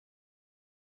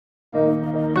My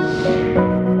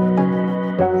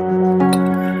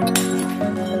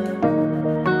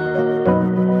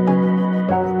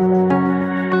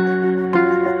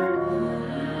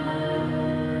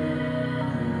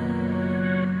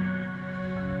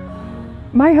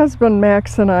husband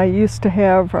Max and I used to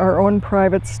have our own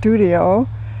private studio,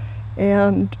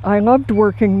 and I loved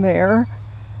working there,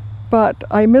 but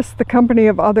I missed the company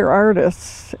of other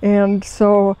artists, and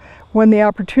so when the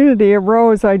opportunity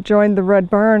arose, I joined the Red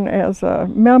Barn as a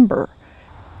member.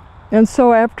 And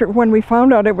so when we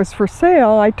found out it was for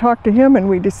sale, I talked to him and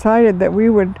we decided that we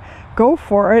would go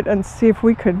for it and see if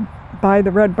we could buy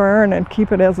the Red Barn and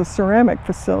keep it as a ceramic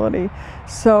facility.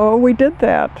 So we did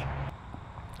that.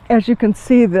 As you can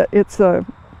see, that it's a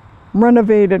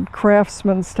renovated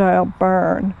craftsman style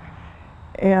barn,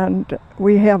 and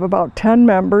we have about 10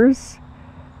 members.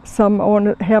 Some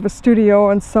have a studio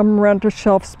and some rent a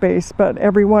shelf space, but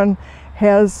everyone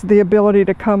has the ability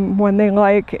to come when they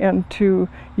like and to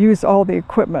use all the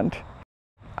equipment.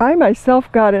 I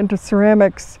myself got into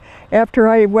ceramics after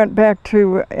I went back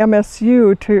to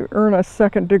MSU to earn a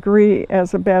second degree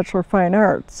as a Bachelor of Fine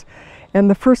Arts.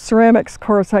 And the first ceramics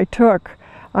course I took,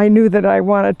 I knew that I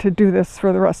wanted to do this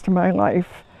for the rest of my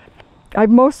life.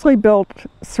 I've mostly built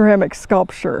ceramic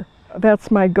sculpture. That's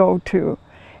my go-to.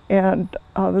 And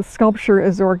the sculpture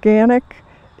is organic.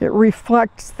 It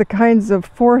reflects the kinds of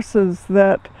forces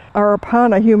that are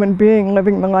upon a human being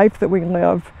living the life that we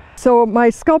live. So my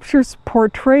sculptures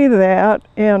portray that,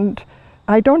 and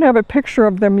I don't have a picture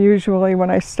of them usually when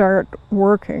I start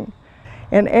working.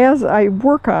 And as I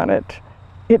work on it,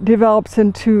 it develops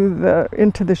into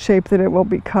the shape that it will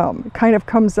become. It kind of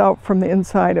comes out from the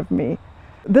inside of me.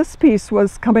 This piece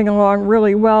was coming along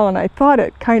really well, and I thought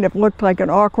it kind of looked like an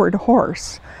awkward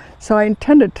horse. So I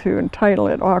intended to entitle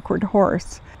it Awkward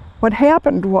Horse. What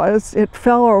happened was it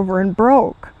fell over and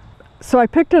broke. So I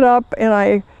picked it up and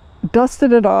I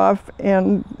dusted it off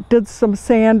and did some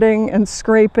sanding and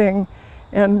scraping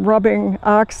and rubbing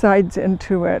oxides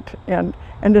into it, and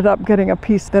ended up getting a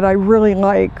piece that I really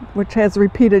like, which has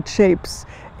repeated shapes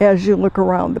as you look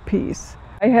around the piece.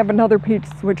 I have another piece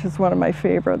which is one of my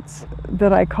favorites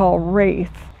that I call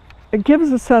Wraith. It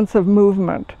gives a sense of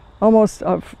movement, almost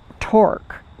of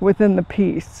torque within the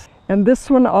piece. And this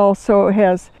one also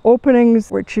has openings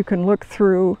which you can look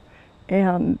through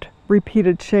and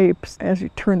repeated shapes as you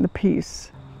turn the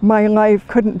piece. My life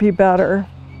couldn't be better.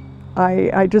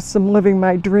 I just am living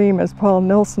my dream, as Paul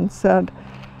Nilsson said.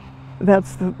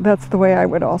 That's the way I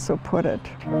would also put it.